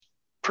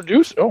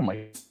produce. Oh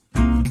my.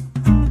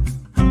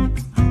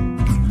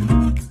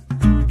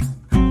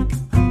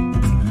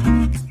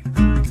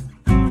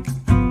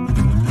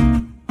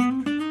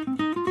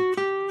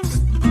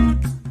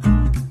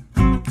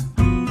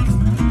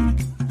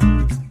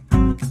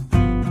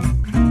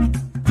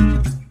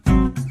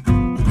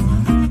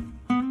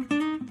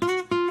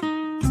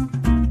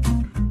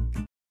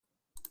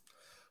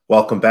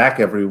 Welcome back,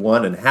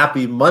 everyone, and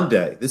happy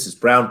Monday. This is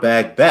Brown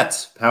Bag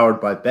Bets, powered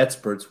by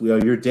BetSperts. We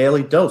are your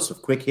daily dose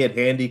of quick hit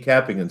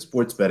handicapping and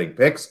sports betting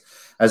picks.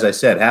 As I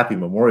said, happy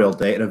Memorial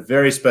Day, and a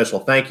very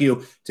special thank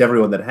you to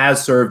everyone that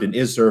has served and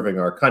is serving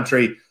our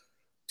country.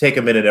 Take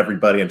a minute,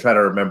 everybody, and try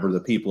to remember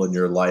the people in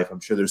your life. I'm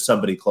sure there's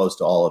somebody close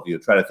to all of you.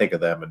 Try to think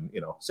of them and,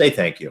 say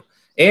thank you.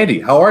 Andy,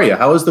 how are you?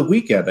 How was the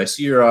weekend? I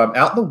see you're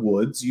out in the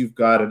woods. You've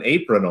got an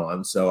apron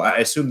on, so I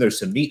assume there's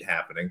some meat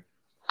happening.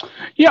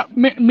 Yeah,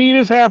 meat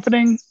is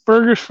happening.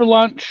 Burgers for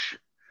lunch,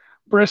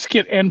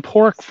 brisket and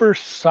pork for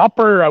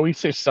supper. We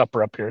say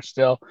supper up here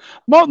still.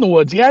 I'm out in the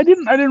woods. Yeah, I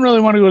didn't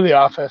really want to go to the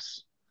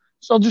office,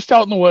 so just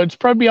out in the woods.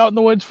 Probably be out in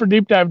the woods for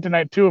deep dive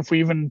tonight too, if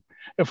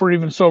we're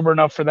even sober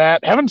enough for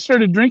that. Haven't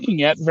started drinking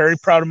yet. Very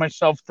proud of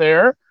myself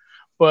there,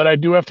 but I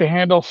do have to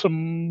handle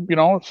some,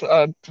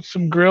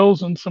 some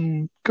grills and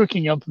some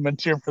cooking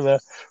implements here for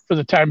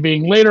the time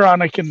being. Later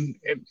on, I can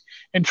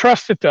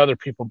entrust it to other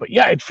people. But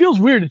yeah, it feels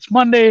weird. It's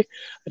Monday.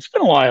 It's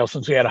been a while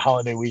since we had a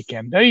holiday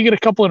weekend. Now you get a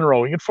couple in a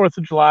row. We get 4th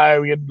of July.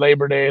 We get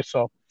Labor Day.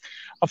 So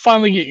I'll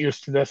finally get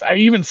used to this. I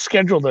even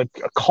scheduled a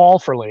call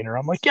for later.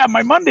 I'm like, yeah,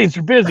 my Mondays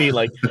are busy.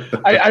 Like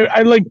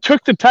I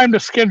took the time to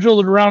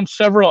schedule it around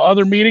several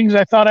other meetings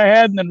I thought I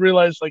had, and then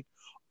realized like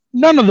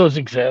none of those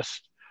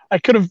exist. I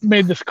could have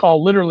made this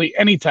call literally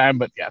any time,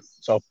 but yeah.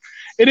 So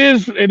it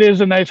is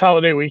a nice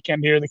holiday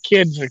weekend here. The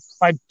kids,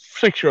 my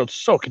 6-year-old's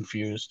so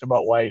confused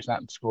about why he's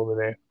not in school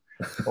today.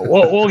 But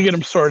we'll get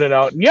him sorted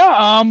out. And yeah.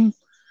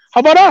 How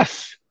about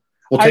us?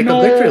 We'll take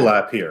a victory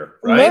lap here,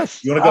 right?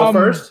 Yes, you want to go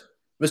first,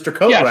 Mr.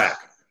 Coke Rack?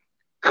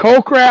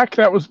 Coke Rack,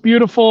 that was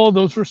beautiful.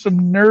 Those were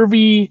some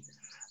nervy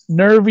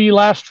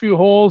last few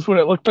holes when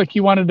it looked like he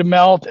wanted to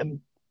melt.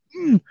 And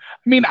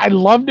I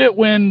loved it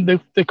when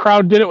the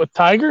crowd did it with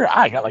Tiger.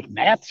 I got like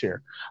gnats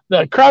here.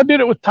 The crowd did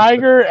it with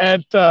Tiger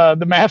at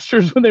the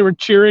Masters when they were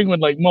cheering when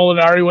like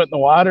Molinari went in the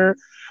water.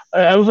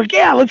 I was like,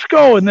 yeah, let's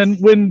go. And then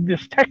when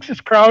this Texas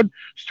crowd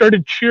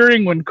started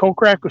cheering when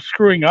Kokrak was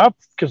screwing up,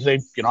 because they,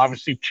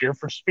 obviously cheer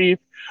for Spieth,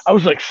 I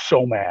was like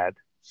so mad.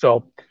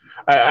 So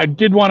I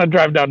did want to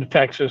drive down to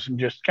Texas and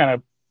just kind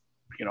of,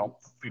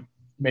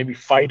 maybe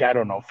fight. I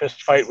don't know,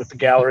 fist fight with the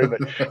gallery.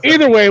 But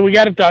either way, we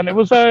got it done. It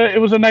was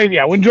a nice,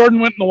 yeah. When Jordan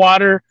went in the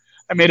water,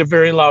 I made a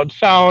very loud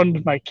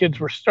sound. My kids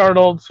were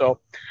startled. So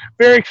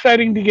very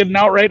exciting to get an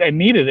outright. I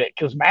needed it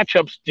because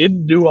matchups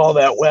didn't do all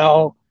that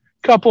well.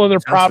 Couple other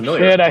props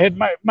hit. I hit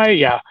my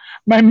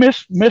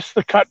miss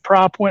the cut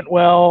prop went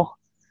well.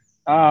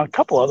 A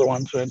couple other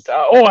ones went.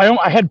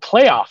 I had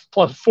playoff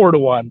plus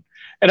 4-1,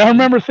 and I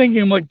remember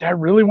thinking, I'm like, do I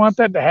really want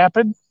that to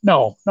happen?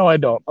 No, I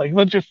don't. Like,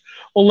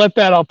 we'll let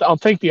that. I'll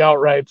take the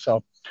outright.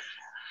 So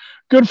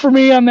good for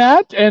me on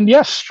that. And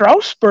yes,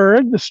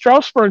 the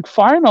Strasbourg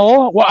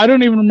final. Well, I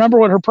don't even remember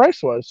what her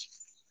price was.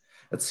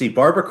 Let's see,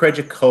 Barbara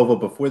Krejcikova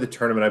before the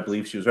tournament, I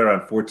believe she was right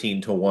around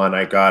 14-1.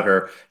 I got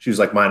her. She was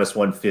like minus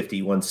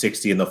 150,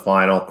 160 in the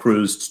final,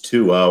 cruised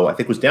 2-0. I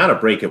think was down a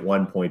break at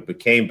one point,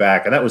 but came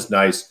back, and that was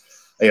nice.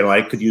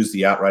 I could use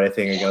the outright. I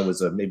think I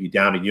was maybe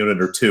down a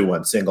unit or two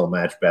on single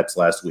match bets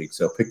last week,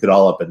 so picked it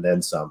all up and then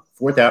some.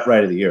 4th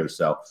outright of the year,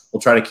 so we'll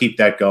try to keep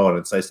that going.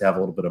 It's nice to have a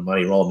little bit of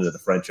money rolling into the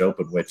French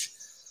Open, which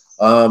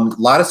a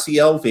lot of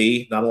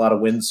CLV, not a lot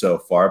of wins so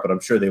far, but I'm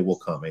sure they will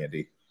come,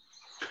 Andy.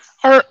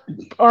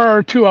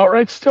 Are 2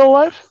 outrights still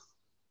alive?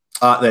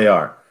 They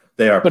are.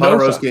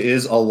 Podoroska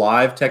is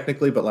alive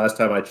technically, but last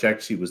time I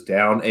checked, she was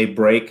down a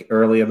break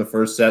early in the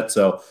first set.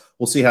 So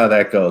we'll see how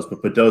that goes.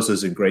 But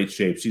Padosa's in great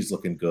shape. She's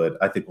looking good.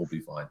 I think we'll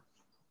be fine.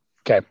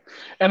 Okay.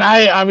 And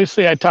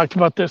I talked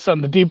about this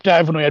on the deep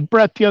dive when we had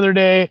Brett the other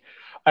day.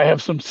 I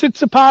have some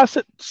Tsitsipas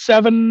at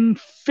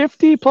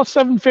 750 plus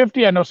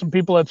 750. I know some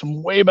people had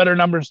some way better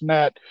numbers than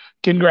that.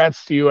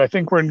 Congrats to you. I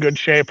think we're in good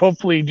shape.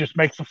 Hopefully just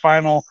makes the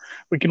final.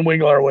 We can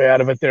wiggle our way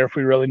out of it there if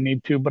we really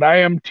need to. But I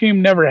am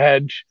team never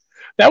hedge.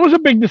 That was a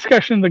big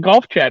discussion in the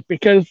golf chat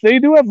because they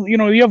do have,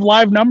 you have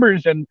live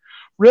numbers, and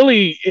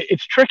really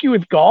it's tricky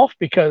with golf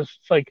because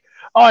it's like,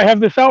 oh, I have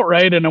this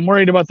outright and I'm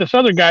worried about this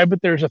other guy,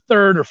 but there's a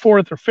 3rd or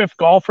 4th or 5th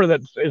golfer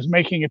that is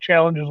making a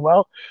challenge as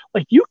well.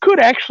 Like you could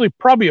actually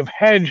probably have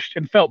hedged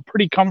and felt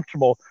pretty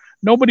comfortable.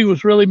 Nobody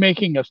was really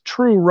making a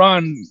true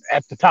run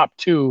at the top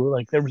 2.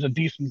 Like there was a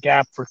decent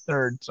gap for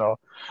 3rd. So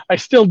I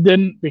still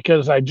didn't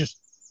because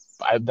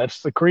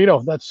that's the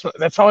credo.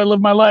 That's how I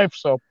live my life.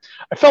 So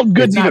I felt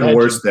good. It's even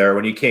worse there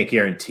when you can't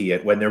guarantee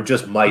it, when there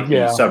just might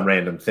be some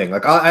random thing.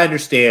 Like I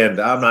understand,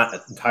 I'm not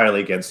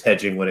entirely against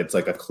hedging when it's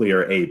like a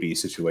clear A-B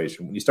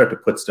situation. When you start to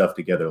put stuff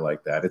together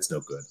like that, it's no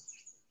good.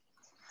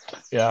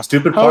 Yeah.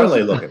 Stupid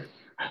parlay looking.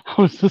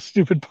 What's the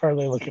stupid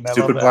parlay looking at?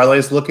 Stupid parlay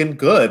is looking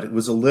good. It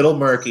was a little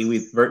murky.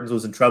 Mertens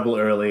was in trouble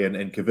early, and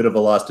Kvitova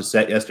lost a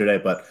set yesterday,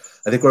 but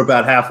I think we're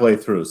about halfway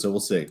through, so we'll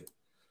see.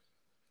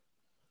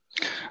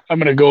 I'm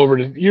going to go over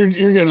to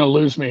you're going to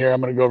lose me here. I'm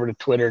going to go over to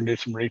Twitter and do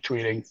some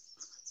retweeting.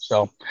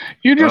 So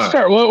you just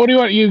start. What do you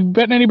want? You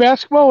betting any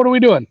basketball? What are we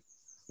doing?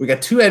 We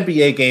got 2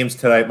 NBA games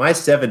tonight. My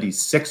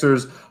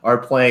 76ers are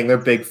playing. They're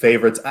big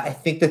favorites. I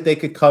think that they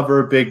could cover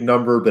a big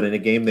number, but in a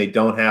game they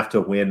don't have to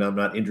win. I'm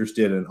not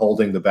interested in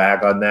holding the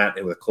bag on that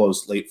in a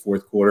close late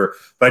fourth quarter.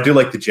 But I do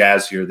like the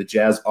Jazz here. The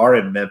Jazz are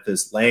in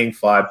Memphis, laying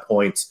 5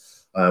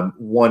 points,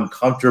 won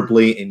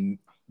comfortably in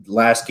the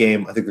last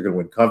game. I think they're going to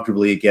win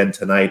comfortably again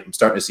tonight. I'm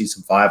starting to see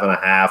some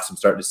 5.5s. I'm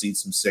starting to see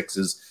some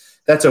 6s.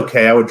 That's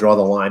okay. I would draw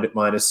the line at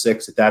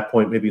 -6. At that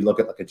point, maybe look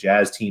at like a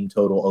Jazz team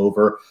total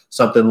over,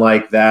 something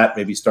like that.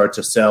 Maybe start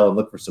to sell and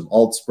look for some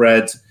alt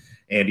spreads.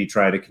 Andy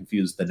trying to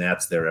confuse the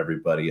Nats there,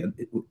 everybody. And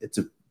it's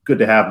good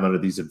to have them under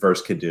these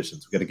adverse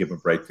conditions. We've got to give them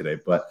a break today.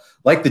 But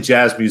like the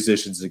Jazz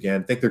musicians,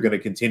 again, I think they're going to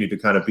continue to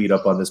kind of beat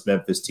up on this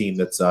Memphis team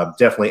that's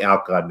definitely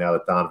outgunned now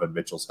that Donovan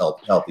Mitchell's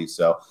healthy.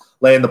 So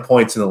laying the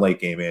points in the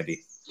late game,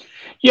 Andy.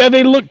 Yeah,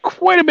 they look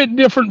quite a bit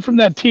different from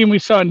that team we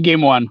saw in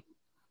game 1.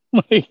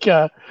 We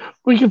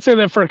can say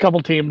that for a couple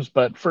teams,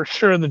 but for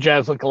sure the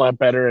Jazz look a lot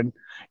better. And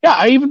yeah,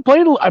 I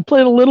played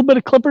a little bit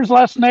of Clippers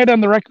last night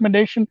on the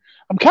recommendation.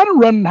 I'm kind of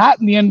running hot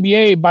in the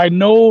NBA by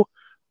no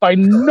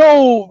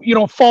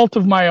fault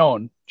of my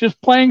own.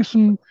 Just playing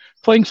some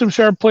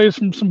sharp plays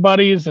from some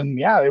buddies, and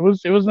yeah, it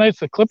was nice.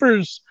 The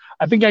Clippers,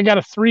 I think I got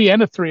a 3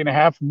 and a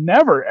 3.5.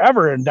 Never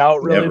ever in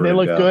doubt. Really, they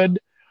look good.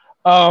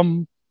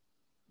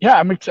 Yeah,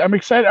 I'm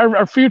excited.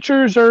 Our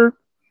futures are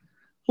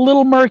a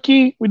little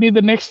murky. We need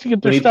the Knicks to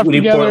get their stuff together. We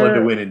need Portland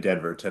to win in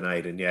Denver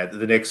tonight, and yeah,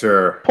 the Knicks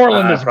are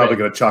probably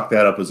going to chalk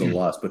that up as a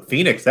loss. But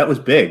Phoenix, that was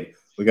big.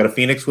 We got a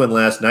Phoenix win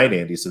last night,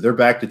 Andy, so they're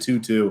back to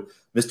 2-2.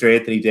 Mr.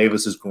 Anthony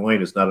Davis's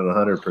groin is not at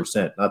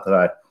 100%. Not that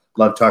I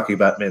love talking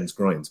about men's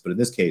groins, but in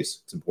this case,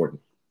 it's important.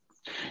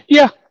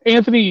 Yeah,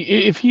 Anthony,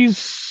 if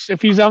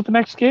he's out the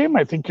next game,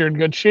 I think you're in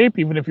good shape,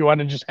 even if you want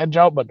to just hedge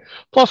out. But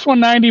plus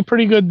 190,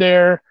 pretty good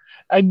there.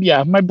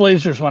 My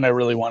Blazers one I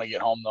really want to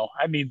get home, though.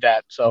 I need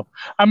that. So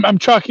I'm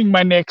chalking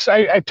my Knicks.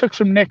 I took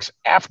some Knicks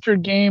after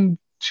game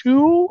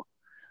 2,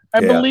 I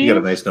believe. You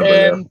got a nice number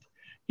there.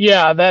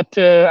 Yeah, that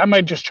I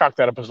might just chalk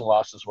that up as a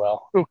loss as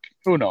well.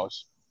 Who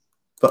knows?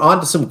 But on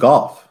to some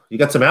golf. You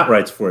got some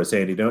outrights for us,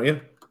 Andy, don't you?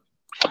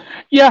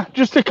 Yeah,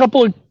 just a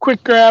couple of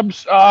quick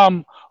grabs. I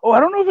don't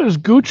know if it was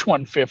Gooch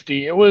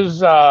 150. It was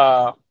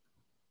sorry.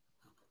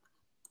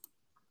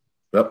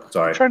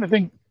 I'm trying to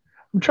think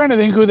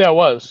who that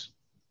was.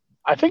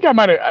 I think I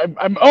might have.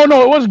 Oh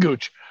no, it was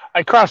Gooch.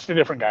 I crossed a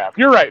different guy off.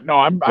 You're right.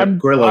 No,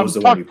 Grillo was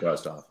the one you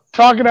crossed off.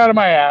 Talking out of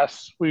my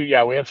ass. We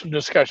had some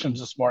discussions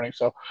this morning.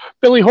 So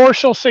Billy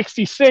Horschel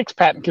 66,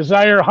 Patton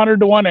Kizzire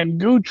 100-1, and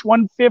Gooch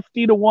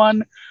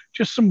 150-1.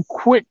 Just some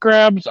quick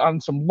grabs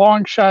on some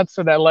long shots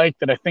that I like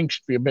that I think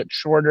should be a bit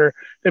shorter.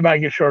 They might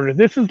get shorter.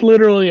 This is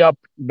literally up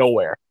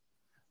nowhere.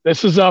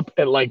 This is up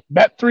at like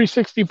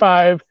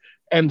Bet365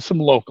 and some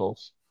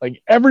locals.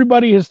 Like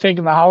everybody has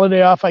taken the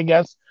holiday off, I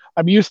guess.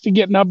 I'm used to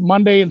getting up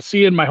Monday and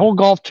seeing my whole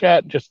golf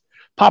chat just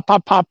pop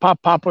with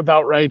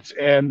outrights.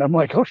 And I'm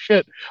like, oh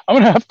shit, I'm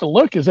going to have to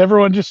look. Is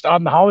everyone just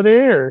on the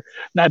holiday or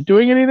not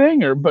doing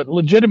anything? But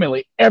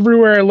legitimately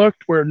everywhere I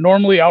looked where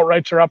normally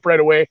outrights are up right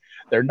away,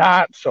 they're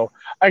not. So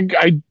I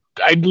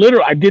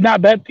did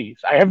not bet these.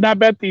 I have not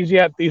bet these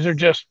yet. These are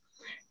just,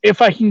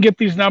 if I can get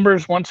these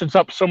numbers, once it's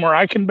up somewhere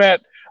I can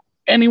bet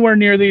anywhere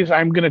near these,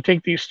 I'm going to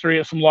take these 3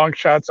 as some long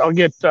shots. I'll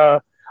get,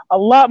 a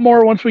lot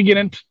more once we get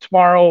into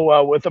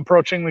tomorrow with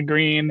approaching the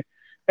green,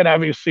 and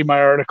obviously my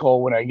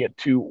article when I get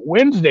to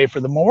Wednesday for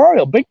the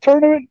Memorial big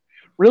tournament.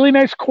 Really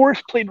nice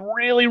course, played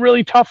really,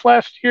 really tough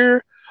last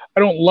year. I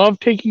don't love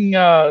taking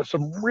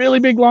some really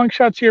big long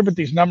shots here, but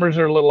these numbers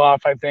are a little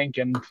off, I think.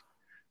 And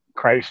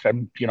Christ,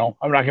 I'm not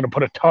going to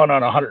put a ton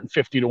on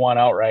 150-1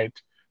 outright.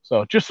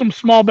 So just some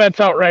small bets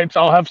outrights.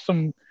 I'll have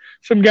some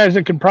guys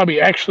that can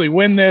probably actually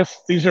win this.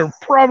 These are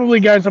probably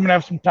guys I'm going to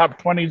have some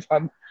top 20s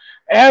on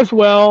as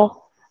well.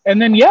 And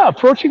then,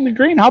 approaching the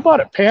green. How about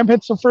it? Pam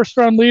hits the first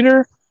round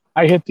leader.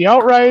 I hit the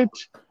outright.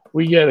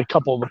 We get a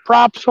couple of the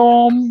props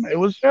home. It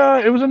was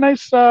a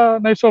nice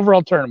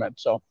overall tournament.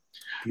 So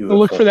we'll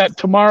look for that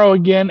tomorrow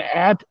again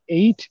at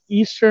 8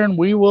 Eastern.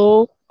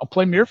 I'll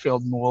play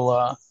Muirfield and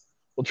we'll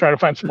try to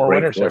find some more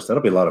winners. Course.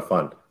 That'll be a lot of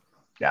fun.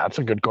 Yeah, it's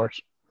a good course.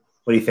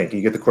 What do you think?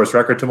 You get the course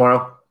record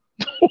tomorrow?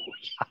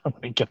 I'm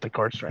gonna get the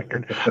course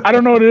record. I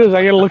don't know what it is.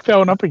 I got to look that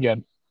one up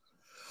again.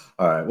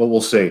 All right, well, we'll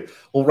see.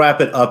 We'll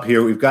wrap it up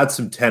here. We've got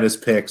some tennis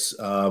picks.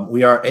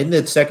 We are in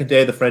the second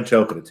day of the French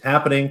Open. It's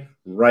happening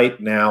right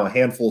now. A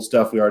handful of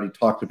stuff we already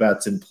talked about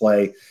is in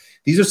play.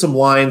 These are some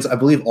lines. I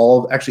believe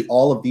all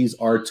of these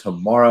are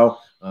tomorrow.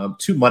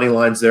 2 money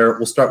lines there.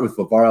 We'll start with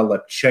Varvara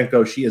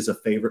Lepchenko. She is a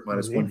favorite,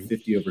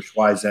 -150 over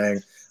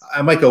Schweizang.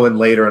 I might go in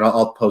later and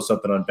I'll post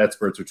something on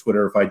BetSperts or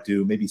Twitter if I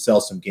do. Maybe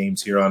sell some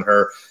games here on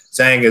her.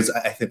 Zhang is,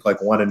 I think, like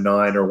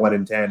 1-9 or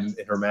 1-10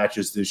 in her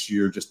matches this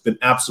year. Just been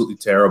absolutely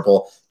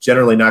terrible.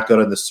 Generally not good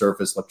on the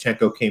surface.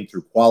 Levchenko came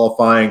through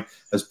qualifying,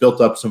 has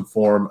built up some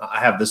form. I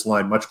have this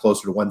line much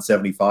closer to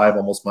 175,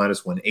 almost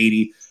minus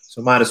 180.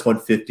 So minus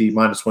 150,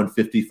 minus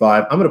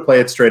 155. I'm going to play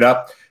it straight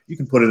up. You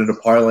can put it in a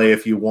parlay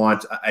if you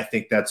want. I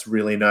think that's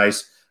really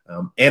nice.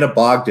 Anna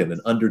Bogdan,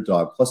 an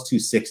underdog, plus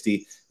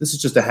 260. This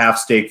is just a half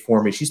stake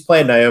for me. She's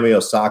playing Naomi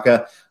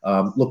Osaka.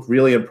 Looked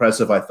really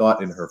impressive, I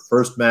thought, in her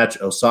first match.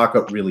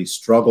 Osaka really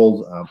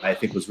struggled. I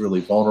think was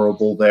really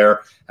vulnerable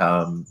there.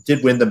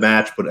 Did win the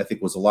match, but I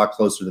think was a lot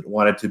closer than it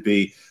wanted to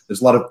be.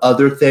 There's a lot of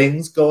other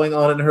things going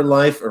on in her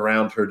life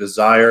around her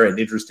desire and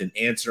interest in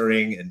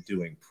answering and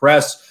doing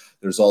press.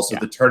 There's also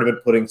the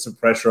tournament putting some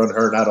pressure on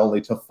her, not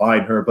only to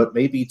find her, but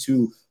maybe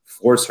to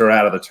force her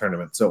out of the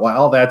tournament. So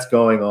while all that's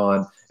going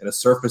on, in a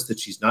surface that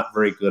she's not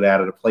very good at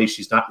a place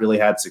she's not really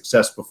had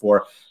success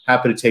before,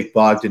 happy to take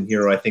Bogdan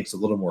here, who I think is a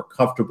little more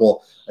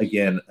comfortable,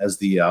 again, as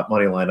the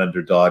moneyline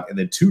underdog. And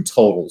then two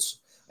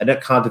totals.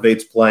 Annette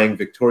Kontaveit's playing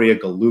Victoria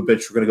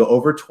Golubic. We're going to go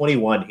over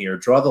 21 here.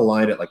 Draw the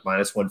line at like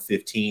minus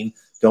 115.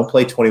 Don't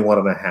play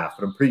 21.5,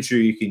 but I'm pretty sure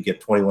you can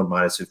get 21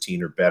 minus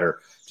 15 or better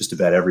just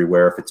about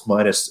everywhere. If it's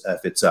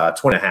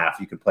 20.5,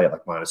 you can play it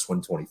like minus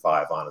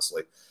 125,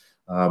 honestly.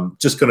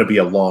 Just going to be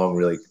a long,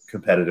 really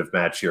competitive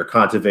match here.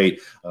 Kontaveit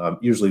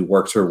usually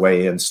works her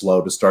way in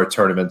slow to start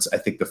tournaments. I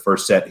think the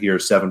first set here,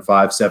 7-5,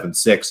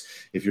 7-6.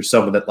 If you're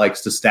someone that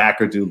likes to stack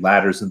or do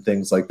ladders and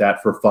things like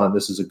that for fun,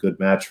 this is a good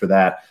match for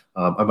that.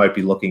 I might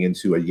be looking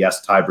into a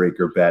yes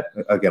tiebreaker bet.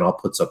 Again, I'll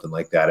put something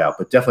like that out,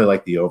 but definitely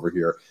like the over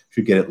here.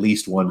 Should get at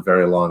least one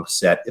very long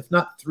set, if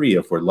not three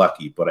if we're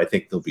lucky, but I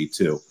think there'll be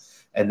two.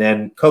 And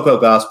then Coco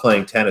Gauff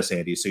playing tennis,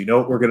 Andy. So you know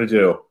what we're going to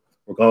do?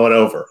 We're going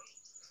over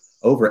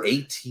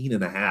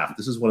 18.5.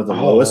 This is one of the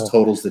lowest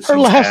totals that she's had. Her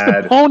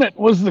last opponent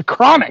was the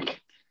Chronic.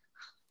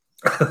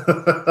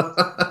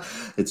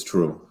 It's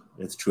true.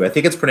 It's true. I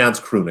think it's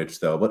pronounced Krunic,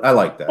 though, but I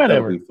like that.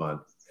 Whatever. That'll be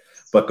fun.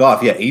 But Gauff,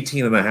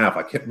 18.5.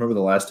 I can't remember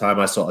the last time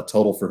I saw a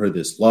total for her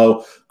this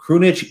low.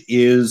 Krunic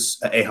is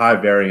a high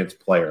variance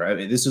player. I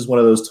mean, this is one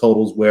of those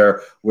totals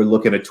where we're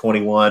looking at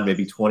 21,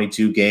 maybe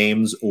 22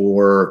 games,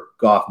 or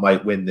Gauff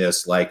might win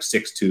this like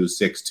 6-2,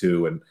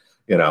 6-2, and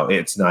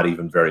it's not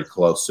even very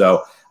close.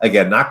 So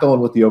again, not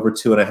going with the over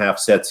 2.5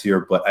 sets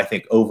here, but I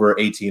think over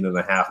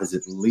 18.5 is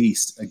at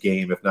least a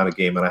game, if not a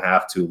game and a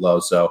half too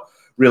low. So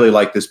really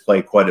like this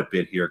play quite a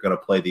bit here. Going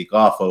to play the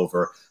Gauff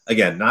over.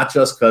 Again, not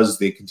just because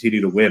they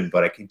continue to win,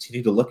 but I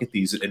continue to look at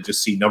these and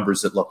just see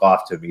numbers that look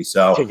off to me.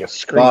 So take a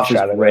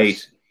screenshot of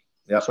great.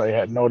 Yep. So I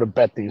had to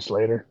bet these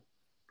later.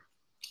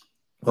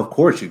 Of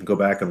course, you can go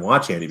back and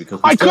watch, Andy, because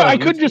I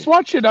could just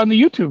watch it on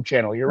the YouTube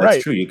channel. You're right.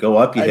 That's true. You go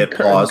up, you hit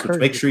pause, which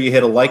make sure you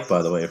hit a like,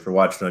 by the way, if you're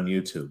watching on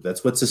YouTube.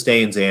 That's what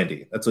sustains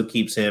Andy. That's what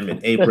keeps him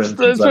in aprons.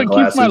 That's what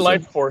keeps my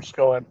life force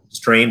going.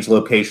 Strange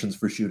locations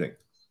for shooting.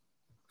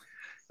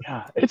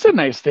 Yeah, it's a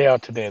nice day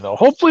out today, though.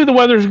 Hopefully the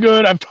weather's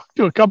good. I've talked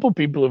to a couple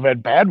people who've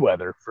had bad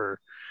weather for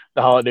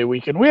the holiday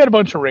weekend. We had a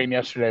bunch of rain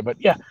yesterday, but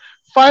yeah,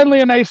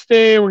 finally a nice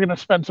day. We're going to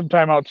spend some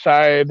time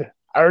outside.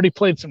 I already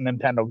played some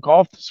Nintendo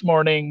golf this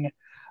morning.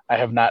 I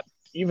haven't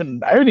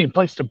even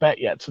placed a bet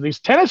yet. So these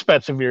tennis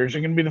bets of yours are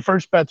going to be the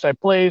first bets I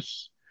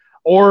place,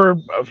 or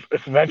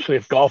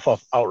if golf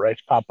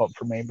outrights pop up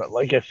for me. But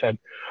like I said,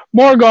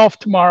 more golf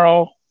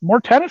tomorrow,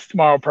 more tennis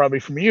tomorrow, probably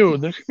from you.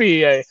 There's going to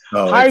be a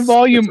high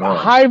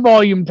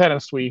volume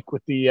tennis week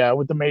with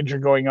the major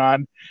going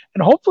on,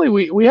 and hopefully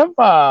we have.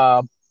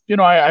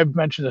 I've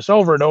mentioned this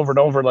over and over and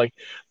over. Like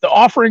the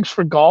offerings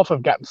for golf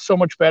have gotten so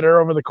much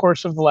better over the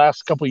course of the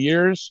last couple of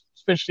years,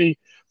 especially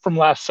from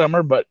last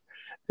summer. But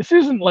this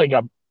isn't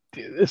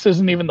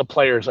even the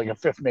Players, like a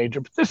fifth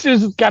major, but this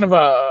is kind of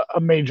a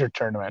major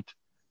tournament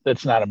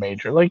that's not a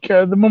major. Like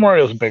the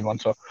Memorial is a big one,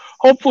 so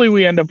hopefully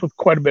we end up with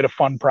quite a bit of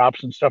fun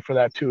props and stuff for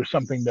that too.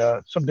 Something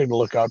to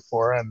look out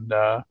for. And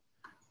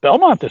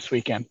Belmont this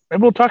weekend.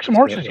 Maybe we'll talk some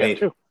horses yet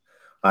too.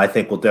 I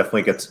think we'll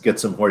definitely get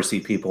some horsey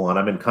people on.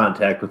 I'm in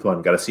contact with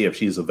one. Got to see if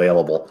she's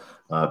available,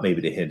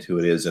 maybe to hint who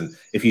it is. And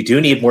if you do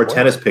need more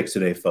tennis picks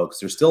today, folks,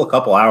 there's still a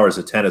couple hours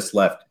of tennis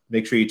left.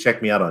 Make sure you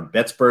check me out on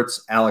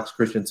BetSperts. Alex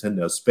Christensen,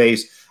 no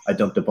space. I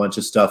dumped a bunch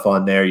of stuff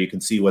on there. You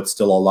can see what's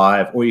still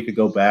alive, or you could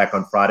go back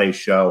on Friday's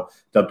show,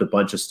 dumped a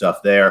bunch of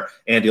stuff there.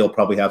 Andy will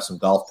probably have some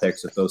golf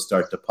picks if those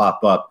start to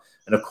pop up.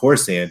 And of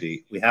course,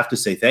 Andy, we have to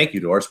say thank you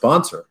to our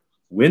sponsor,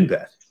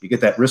 WynnBET. You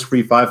get that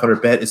risk-free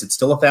 500 bet. Is it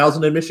still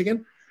 1,000 in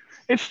Michigan?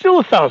 It's still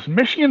 1,000.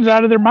 Michigan's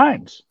out of their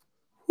minds.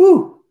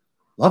 Whew.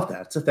 Love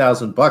that. It's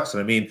 $1,000. And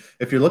I mean,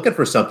 if you're looking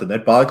for something,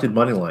 that Bogdan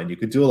money line, you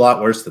could do a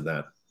lot worse than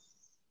that.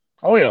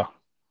 Oh, yeah.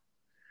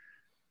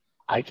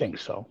 I think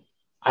so.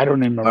 I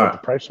don't even remember what the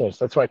price was.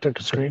 That's why I took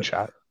a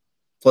screenshot.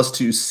 Plus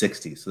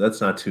 260. So that's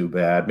not too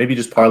bad. Maybe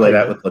just parlay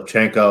that with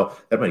Levchenko.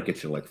 That might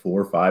get you like 4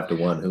 or 5 to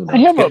 1. Who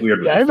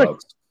knows?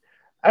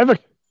 I have a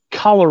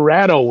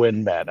Colorado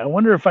win bet. I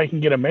wonder if I can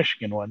get a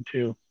Michigan one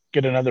too.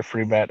 Get another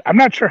free bet. I'm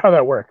not sure how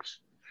that works.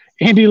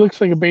 Andy looks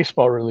like a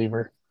baseball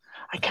reliever.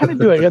 I kind of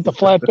do. I got the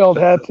flat belt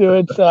hat too.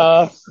 It's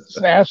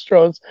an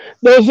Astros.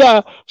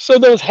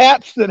 Those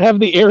hats that have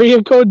the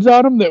area codes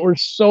on them that were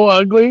so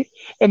ugly,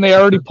 and they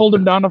already pulled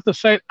them down off the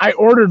site. I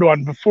ordered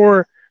one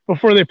before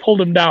they pulled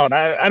them down.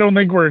 I don't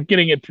think we're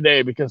getting it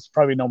today because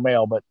probably no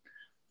mail, but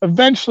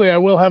eventually I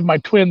will have my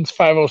Twins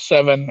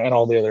 507 and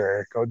all the other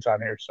area codes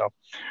on here. So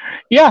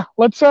yeah,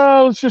 let's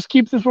just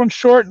keep this one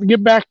short and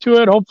get back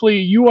to it. Hopefully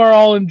you are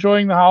all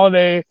enjoying the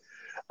holiday.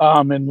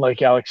 And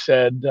like Alex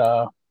said,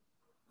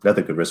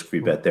 another good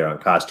risk-free bet there on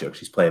Kostyuk.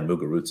 She's playing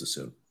Muguruza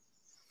soon.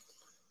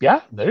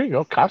 Yeah, there you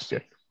go,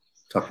 Kostyuk.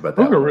 Talk about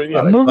that.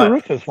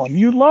 Muguruza's one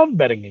you love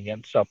betting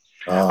against. So,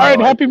 all right,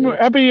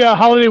 happy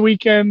holiday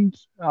weekend.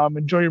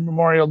 Enjoy your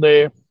Memorial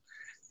Day,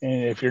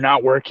 and if you're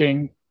not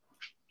working,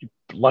 you're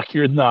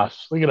luckier than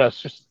us. Look at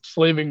us, just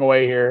slaving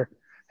away here,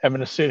 having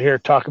to sit here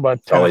talk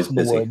about tennis in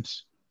the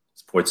woods.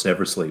 Sports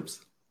never sleeps.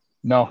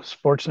 No,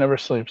 sports never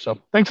sleeps. So,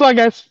 thanks a lot,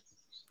 guys.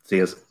 See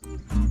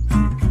you.